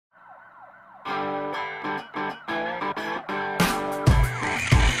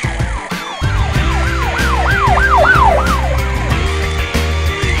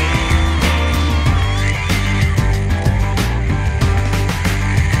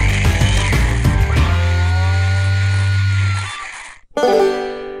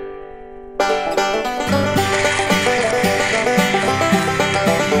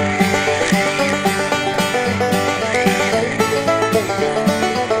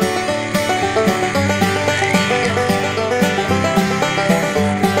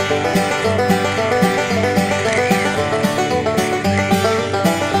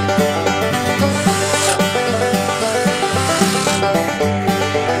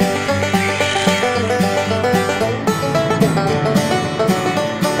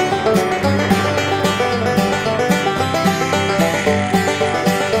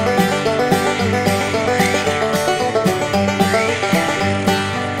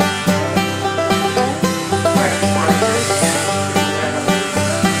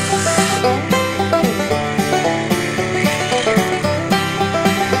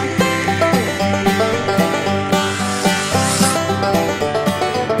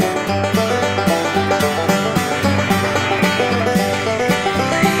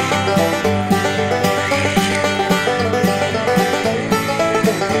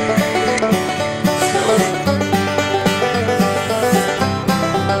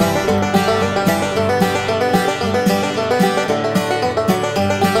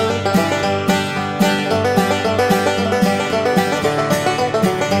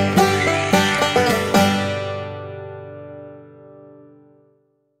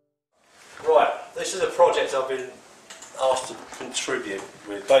Right, this is a project I've been asked to contribute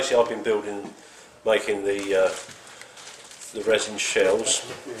with. Basically, I've been making the resin shells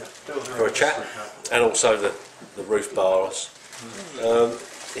for a chap, and also the roof bars.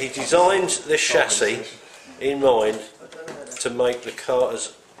 He designed this chassis in mind to make the car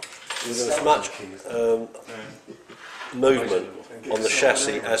with as much movement on the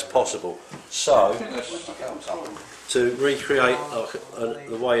chassis as possible. So, to recreate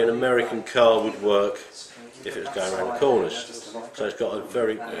the way an American car would work if it was going around the corners. So it's got a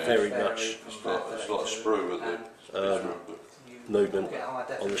very much It's like a sprue with the movement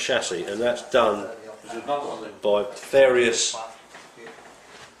on the chassis, and that's done by various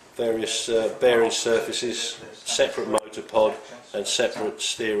bearing surfaces, separate motor pod and separate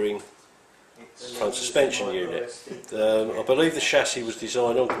steering front suspension unit. I believe the chassis was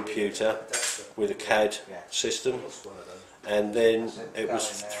designed on computer with a CAD system, and then it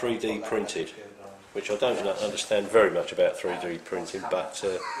was 3D printed, which I don't understand very much about 3D printing, but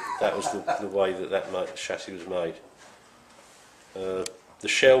that was the way that chassis was made. The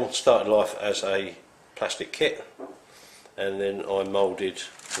shell started life as a plastic kit, and then I moulded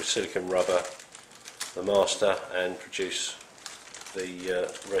with silicone rubber the master and produced the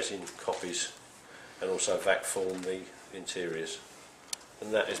resin copies, and also vac form the interiors.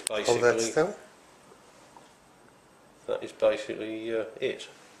 And that is basically it.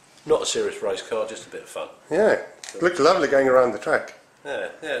 Not a serious race car, just a bit of fun. Yeah, it looked lovely going around the track. Yeah,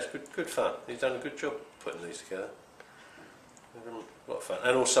 it's good fun. He's done a good job putting these together. A lot of fun.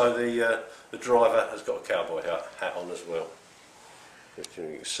 And also the driver has got a cowboy hat on as well. You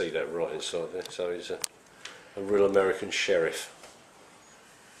can see that right inside there. So he's a real American sheriff.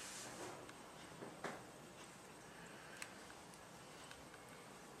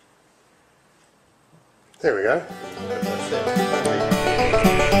 There we go.